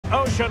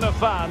ocean of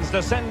fans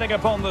descending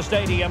upon the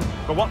stadium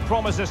for what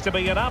promises to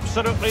be an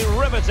absolutely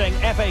riveting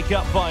FA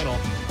Cup final.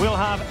 We'll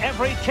have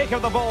every kick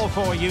of the ball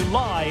for you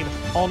live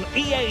on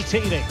EA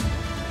TV.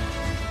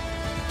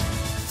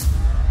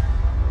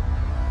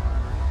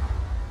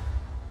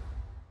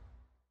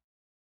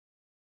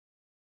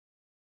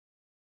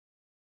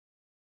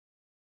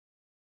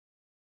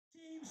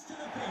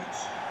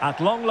 At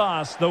long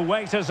last, the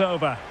wait is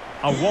over.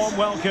 A warm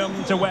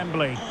welcome to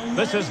Wembley.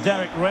 This is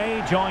Derek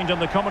Ray, joined in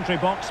the commentary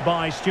box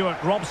by Stuart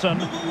Robson,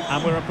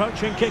 and we're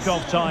approaching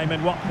kick-off time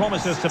in what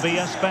promises to be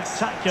a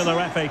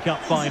spectacular FA Cup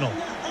final.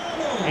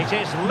 It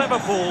is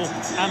Liverpool,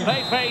 and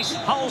they face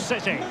Hull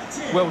City.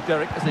 Well,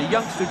 Derek, as a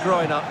youngster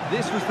growing up,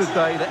 this was the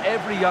day that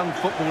every young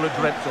footballer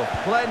dreamt of.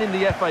 Playing in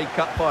the FA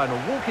Cup final,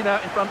 walking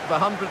out in front of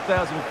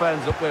 100,000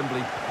 fans at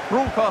Wembley,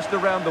 broadcast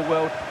around the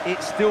world,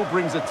 it still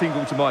brings a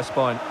tingle to my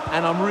spine,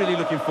 and I'm really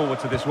looking forward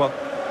to this one.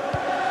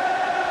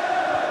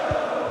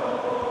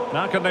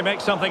 Now can they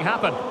make something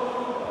happen?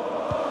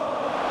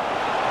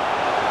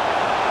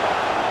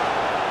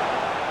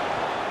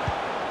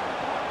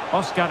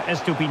 Oscar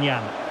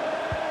Estupiñán.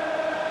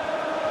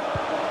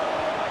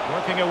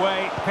 Working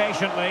away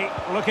patiently,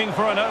 looking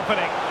for an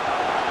opening.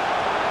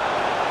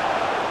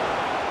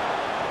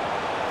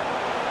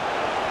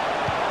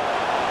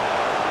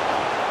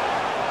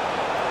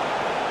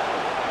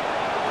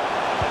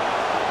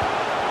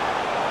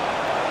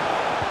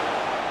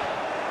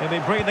 He'll be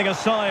breathing a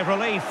sigh of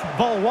relief.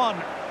 Ball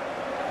one.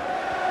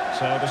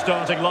 So the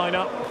starting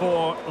lineup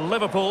for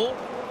Liverpool.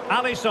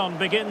 Alisson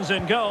begins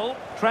in goal.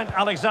 Trent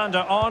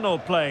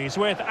Alexander-Arnold plays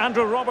with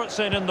Andrew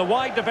Robertson in the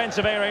wide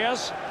defensive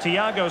areas.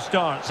 Thiago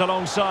starts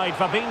alongside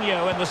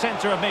Fabinho in the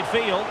centre of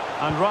midfield.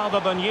 And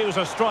rather than use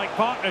a strike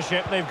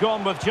partnership, they've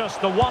gone with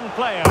just the one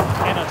player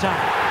in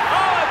attack.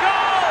 Oh, a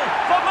goal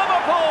for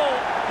Liverpool!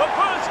 The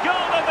first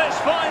goal of this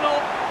final.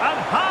 And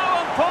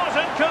how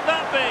important could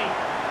that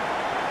be?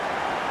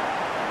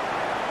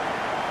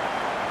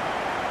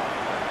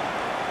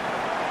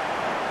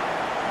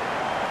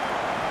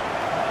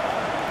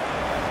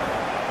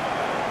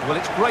 Well,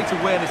 it's great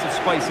awareness of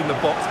space in the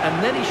box,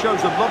 and then he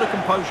shows a lot of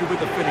composure with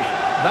the finish.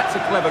 That's a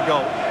clever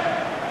goal.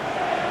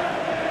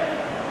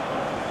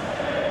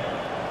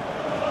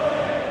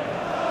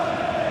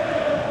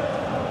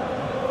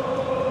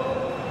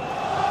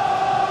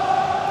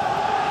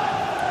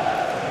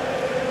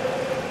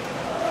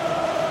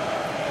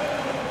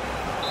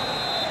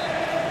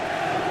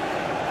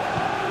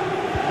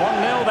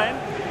 Then.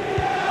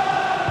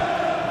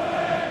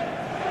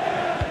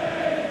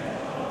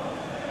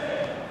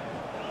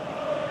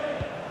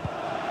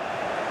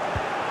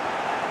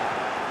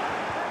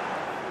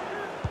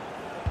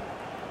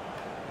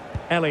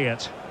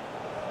 Elliott.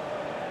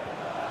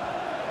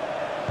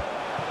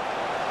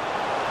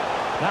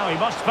 Now he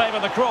must favour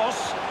the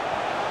cross.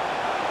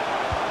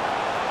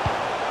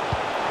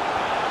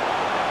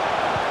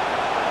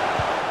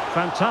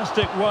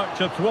 Fantastic work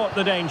to thwart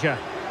the danger.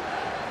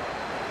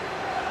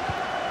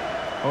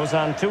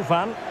 Ozan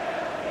Tufan.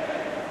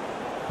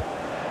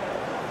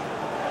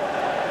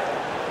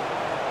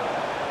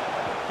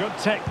 Good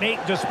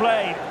technique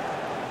displayed.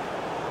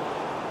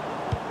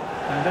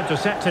 And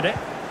intercepted it.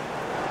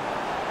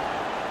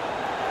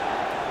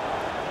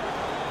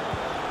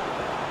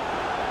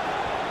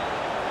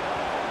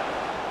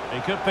 He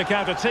could pick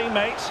out a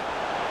teammate.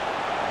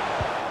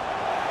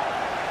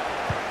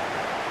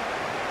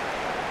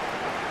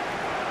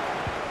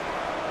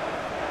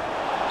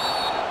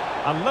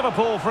 A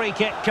Liverpool free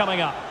kick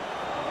coming up.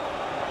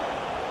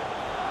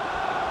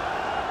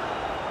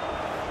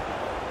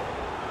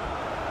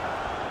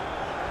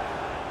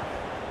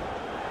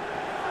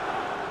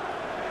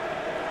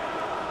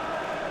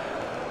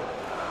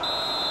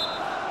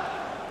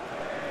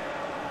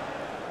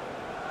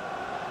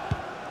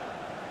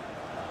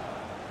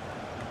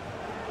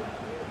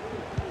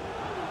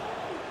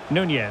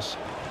 Nunez.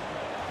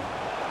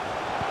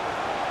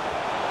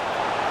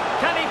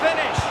 Can he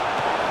finish?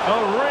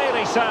 Oh,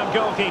 really sound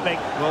goalkeeping.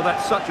 Well,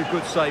 that's such a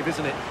good save,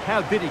 isn't it?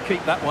 How did he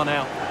keep that one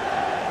out?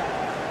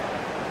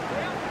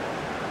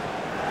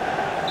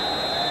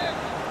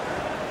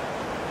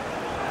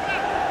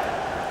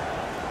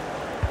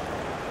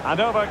 And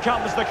over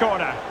comes the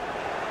corner.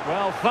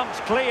 Well, thumped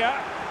clear.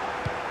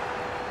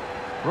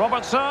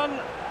 Robertson.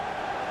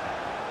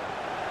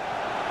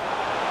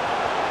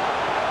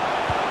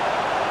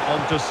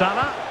 On to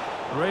Salah.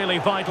 Really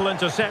vital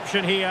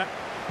interception here.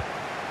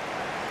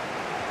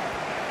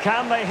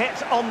 Can they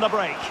hit on the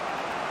break?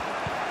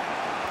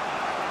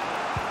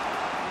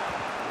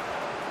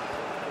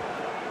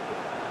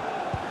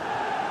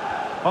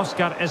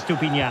 Oscar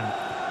Estupiñán.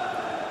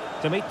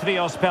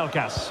 Dimitrios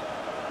Pelkas.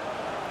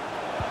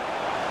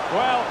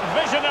 Well,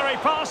 visionary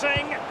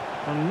passing.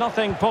 And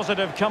nothing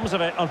positive comes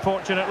of it,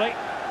 unfortunately.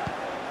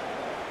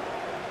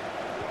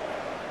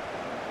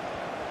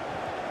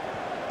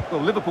 Well,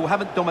 Liverpool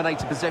haven't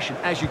dominated possession,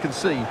 as you can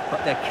see,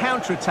 but their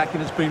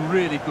counter-attacking has been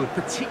really good,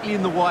 particularly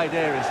in the wide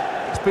areas.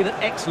 It's been an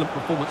excellent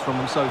performance from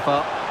them so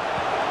far.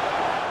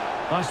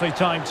 Nicely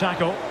timed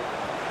tackle.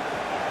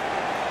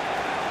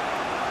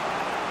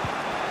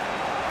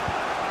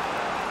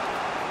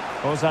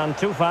 Ozan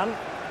Tufan.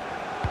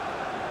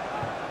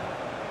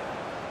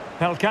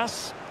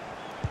 Pelkas.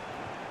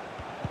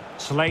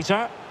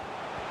 Slater.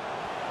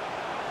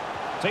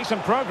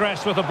 Decent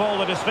progress with the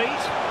ball at his feet.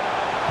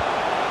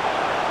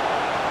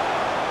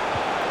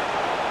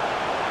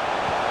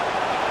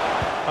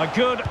 A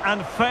good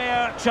and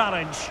fair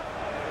challenge.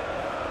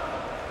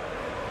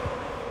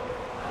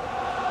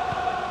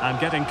 And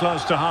getting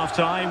close to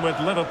half-time with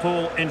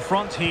Liverpool in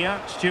front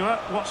here. Stuart,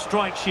 what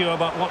strikes you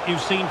about what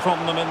you've seen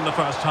from them in the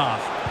first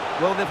half?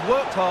 Well, they've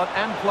worked hard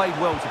and played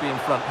well to be in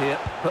front here,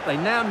 but they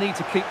now need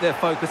to keep their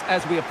focus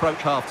as we approach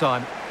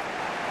half-time.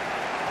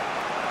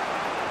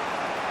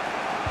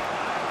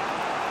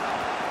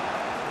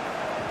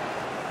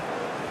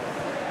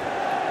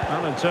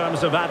 Well, in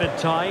terms of added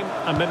time,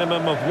 a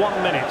minimum of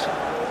 1 minute.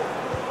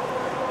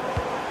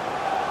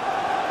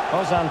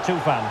 Ozan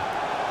Tufan.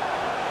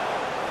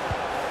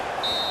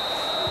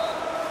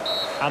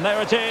 And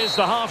there it is,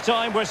 the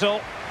half-time whistle.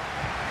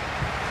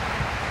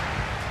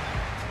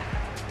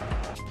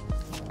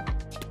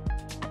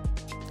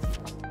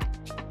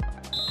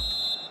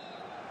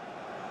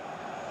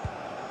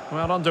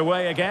 Well,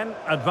 underway again.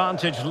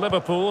 Advantage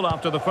Liverpool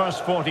after the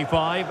first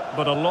 45,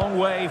 but a long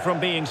way from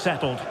being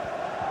settled.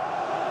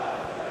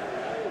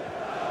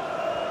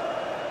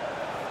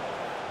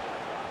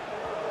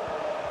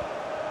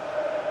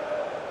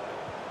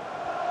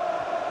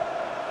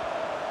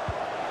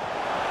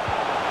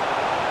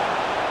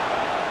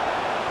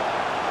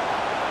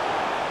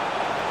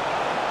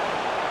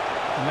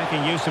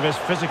 Making use of his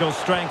physical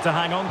strength to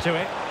hang on to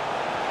it.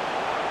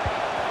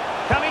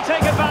 Can he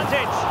take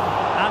advantage?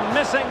 And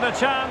missing the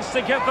chance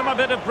to give them a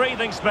bit of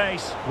breathing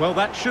space. Well,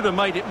 that should have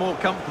made it more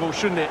comfortable,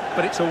 shouldn't it?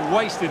 But it's a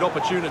wasted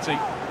opportunity.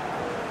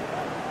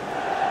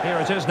 Here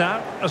it is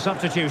now, a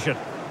substitution.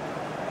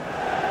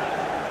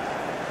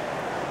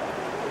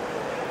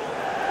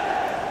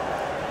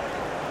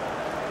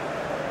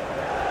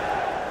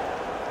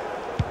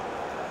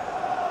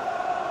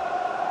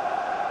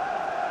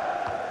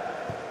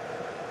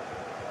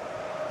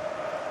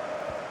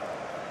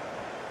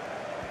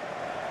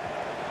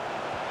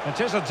 It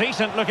is a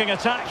decent-looking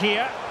attack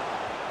here.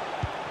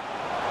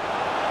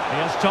 He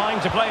has time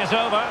to play it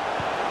over.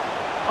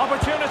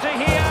 Opportunity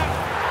here.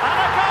 And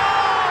a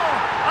goal!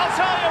 I'll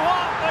tell you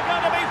what, they're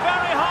going to be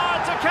very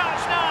hard to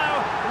catch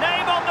now.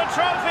 Name on the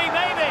trophy,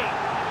 maybe.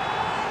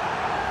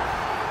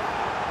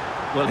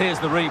 Well, here's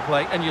the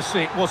replay, and you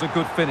see it was a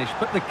good finish.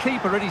 But the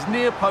keeper at his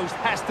near post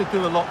has to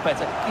do a lot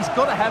better. He's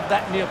got to have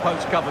that near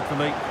post covered for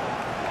me.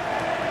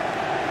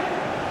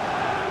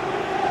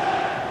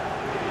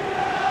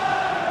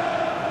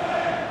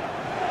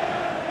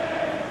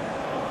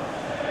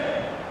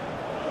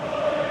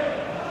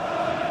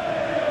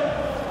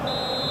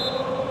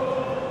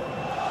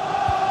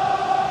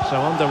 So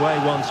underway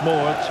once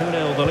more,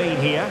 2-0 the lead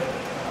here.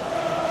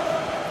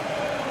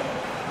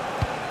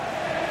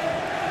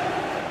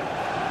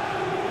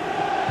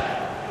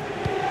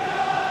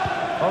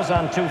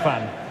 Ozan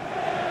Tufan.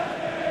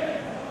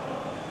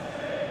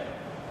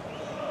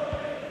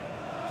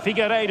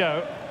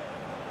 Figueiredo.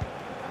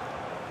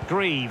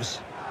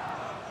 Greaves.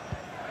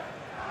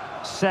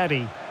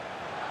 Seri.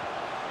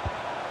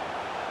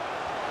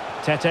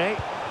 Tete.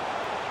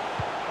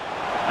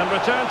 And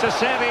return to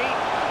Seri.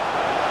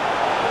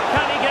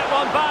 Can he get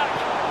one back?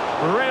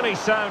 Really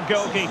sound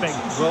goalkeeping.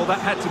 Well, that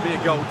had to be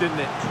a goal, didn't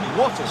it?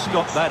 What a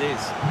stop that is.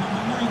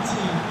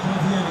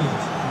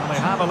 Well, they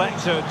have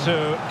elected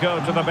to go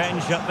to the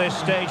bench at this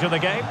stage of the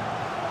game.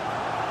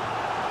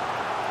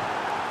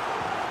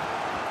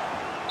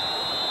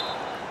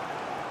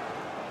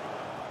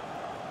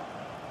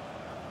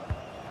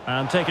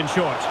 And taken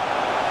short.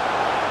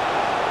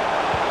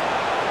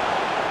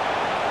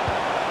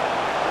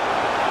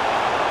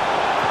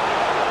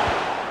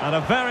 And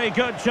a very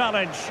good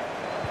challenge.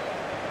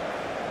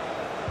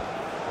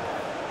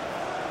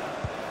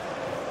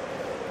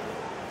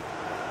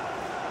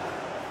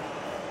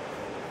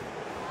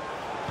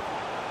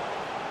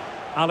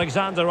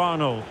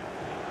 Alexander-Arnold.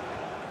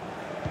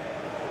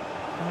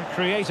 A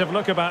creative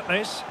look about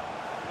this.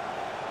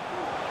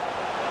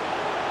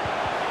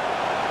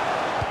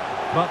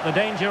 But the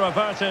danger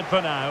averted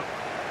for now.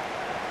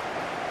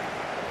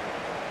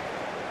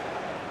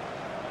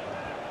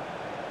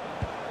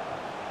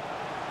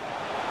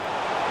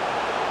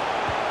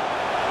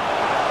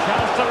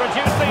 Chance to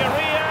reduce the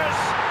arrears.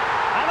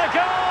 And a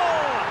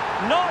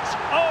goal! Not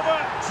over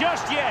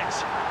just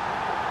yet.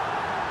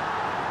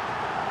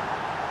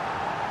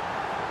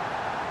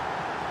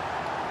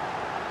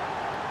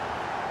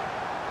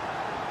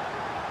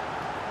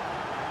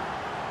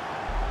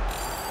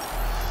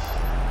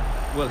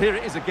 Well, here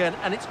it is again,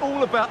 and it's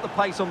all about the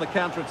pace on the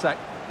counter-attack.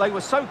 They were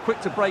so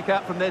quick to break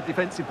out from their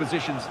defensive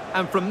positions,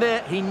 and from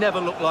there, he never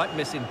looked like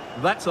missing.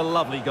 That's a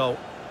lovely goal.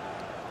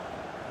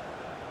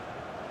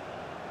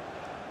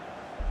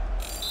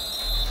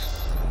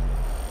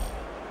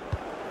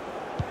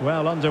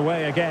 Well,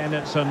 underway again.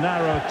 It's a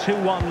narrow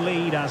 2-1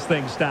 lead as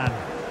things stand.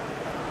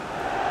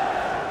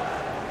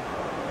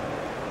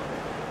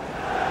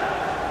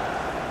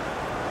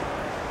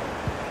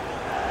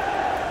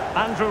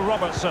 Andrew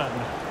Robertson.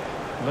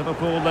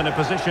 Liverpool in a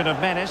position of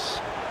menace.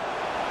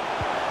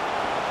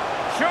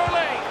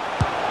 Surely!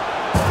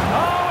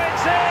 Oh,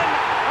 it's in!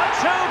 A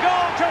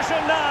two-goal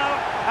cushion now,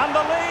 and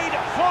the lead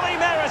fully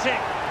merited.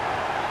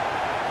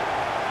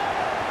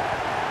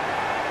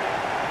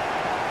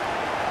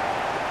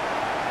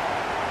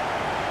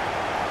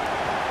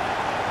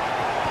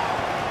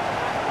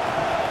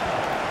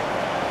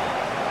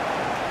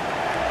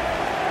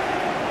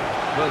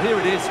 Well, here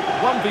it is,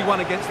 1v1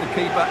 against the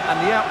keeper,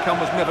 and the outcome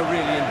was never really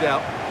in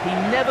doubt. He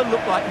never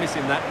looked like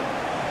missing that.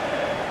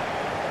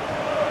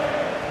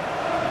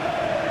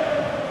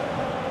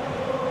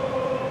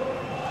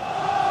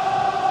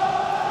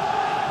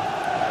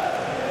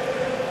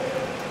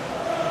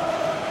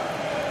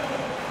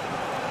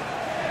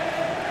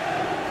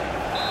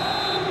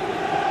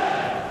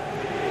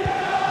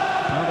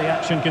 Well, the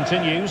action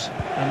continues,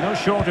 and no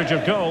shortage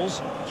of goals.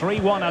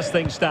 3-1 as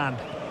things stand.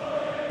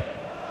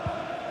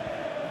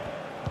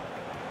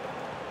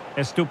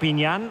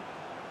 Estupinian.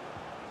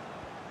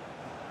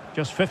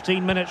 Just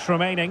 15 minutes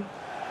remaining.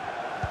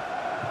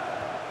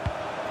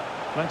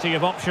 Plenty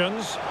of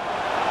options.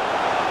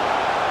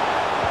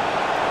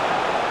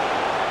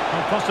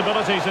 And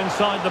possibilities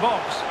inside the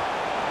box.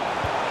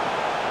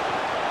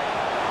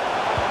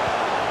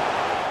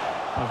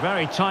 A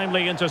very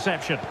timely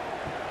interception.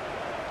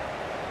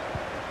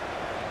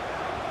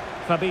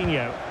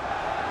 Fabinho.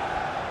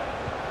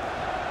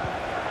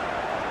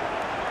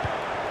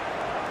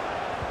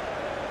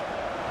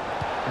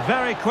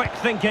 Very quick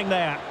thinking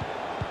there.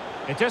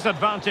 It is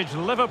advantage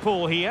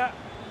Liverpool here.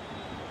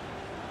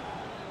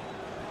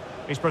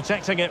 He's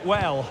protecting it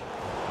well.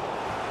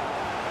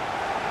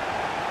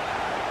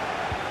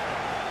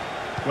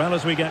 Well,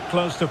 as we get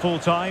close to full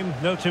time,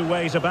 no two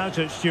ways about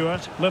it,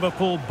 Stuart.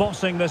 Liverpool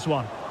bossing this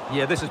one.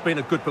 Yeah, this has been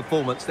a good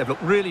performance. They've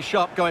looked really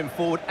sharp going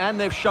forward, and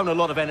they've shown a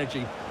lot of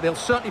energy. They'll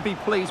certainly be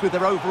pleased with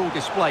their overall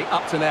display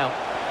up to now.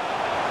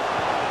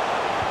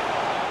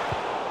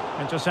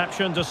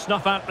 Interception to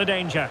snuff out the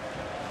danger.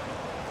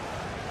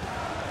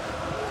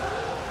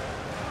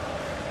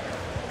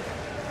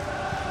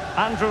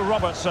 Andrew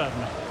Robertson.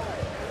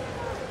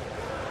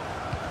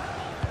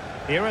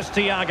 Here is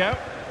Thiago.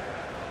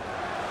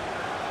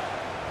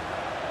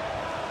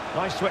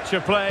 Nice switch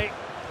of play.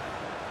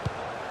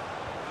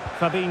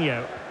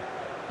 Fabinho.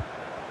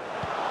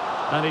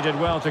 And he did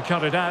well to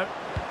cut it out.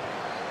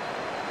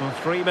 Well,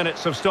 3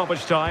 minutes of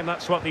stoppage time,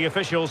 that's what the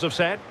officials have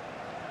said.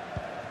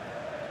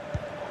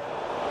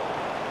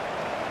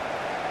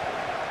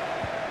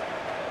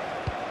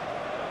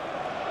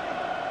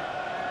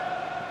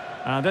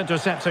 And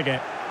intercepting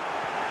it.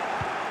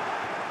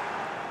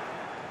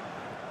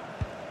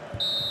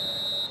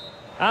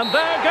 And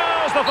there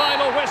goes the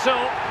final whistle.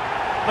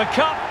 The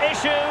cup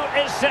issue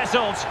is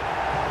settled.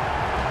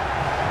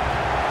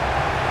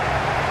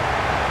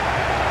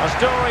 A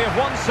story of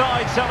one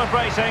side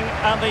celebrating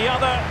and the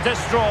other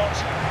distraught.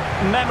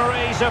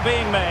 Memories are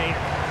being made.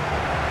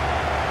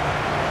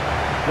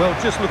 Well,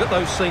 just look at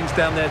those scenes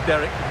down there,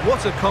 Derek.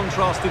 What a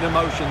contrast in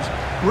emotions.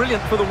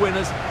 Brilliant for the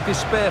winners,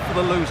 despair for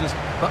the losers.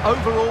 But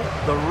overall,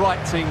 the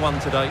right team won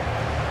today.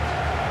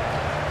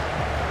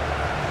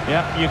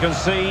 Yeah, you can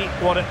see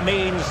what it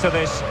means to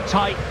this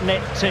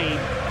tight-knit team.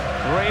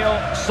 Real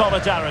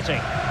solidarity.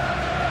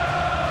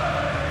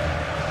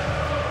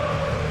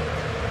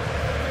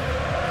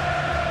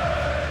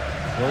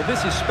 Well,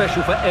 this is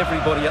special for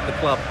everybody at the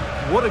club.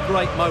 What a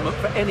great moment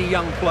for any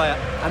young player.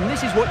 And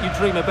this is what you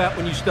dream about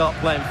when you start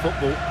playing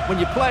football. When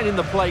you're playing in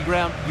the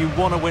playground, you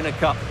want to win a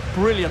cup.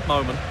 Brilliant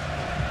moment.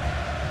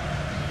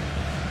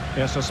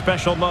 Yes, a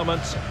special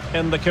moment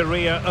in the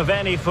career of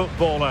any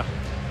footballer.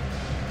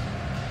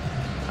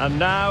 And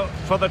now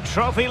for the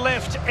trophy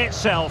lift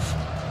itself.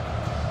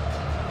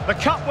 The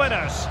cup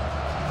winners.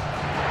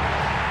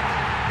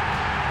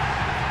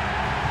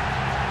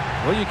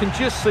 Well, you can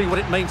just see what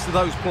it means to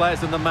those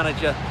players and the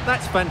manager.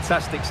 That's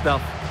fantastic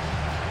stuff.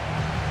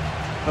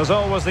 There's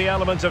always the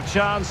element of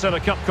chance in a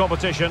cup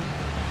competition.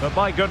 But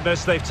my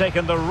goodness, they've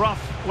taken the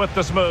rough with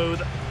the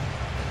smooth.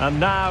 And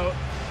now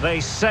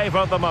they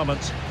savour the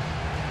moment.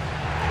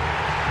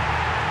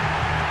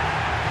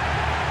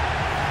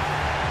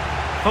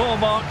 Full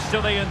marks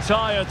to the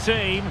entire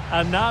team,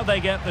 and now they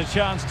get the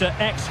chance to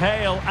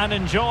exhale and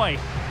enjoy.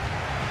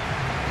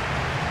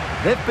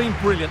 They've been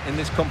brilliant in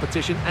this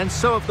competition, and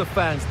so have the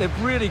fans.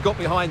 They've really got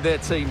behind their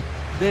team.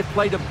 They've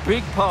played a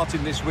big part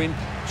in this win.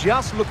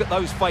 Just look at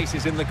those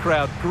faces in the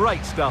crowd.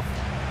 Great stuff.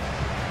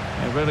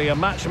 And really a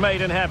match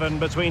made in heaven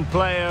between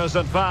players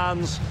and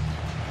fans.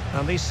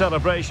 And these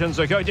celebrations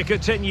are going to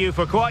continue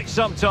for quite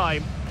some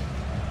time.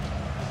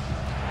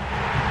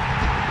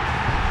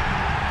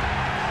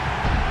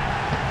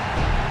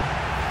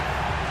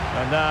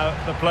 And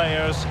now the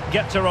players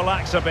get to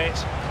relax a bit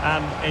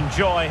and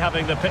enjoy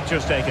having the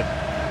pictures taken.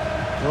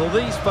 Well,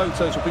 these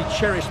photos will be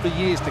cherished for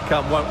years to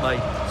come, won't they?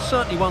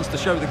 Certainly ones to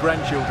show the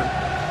grandchildren.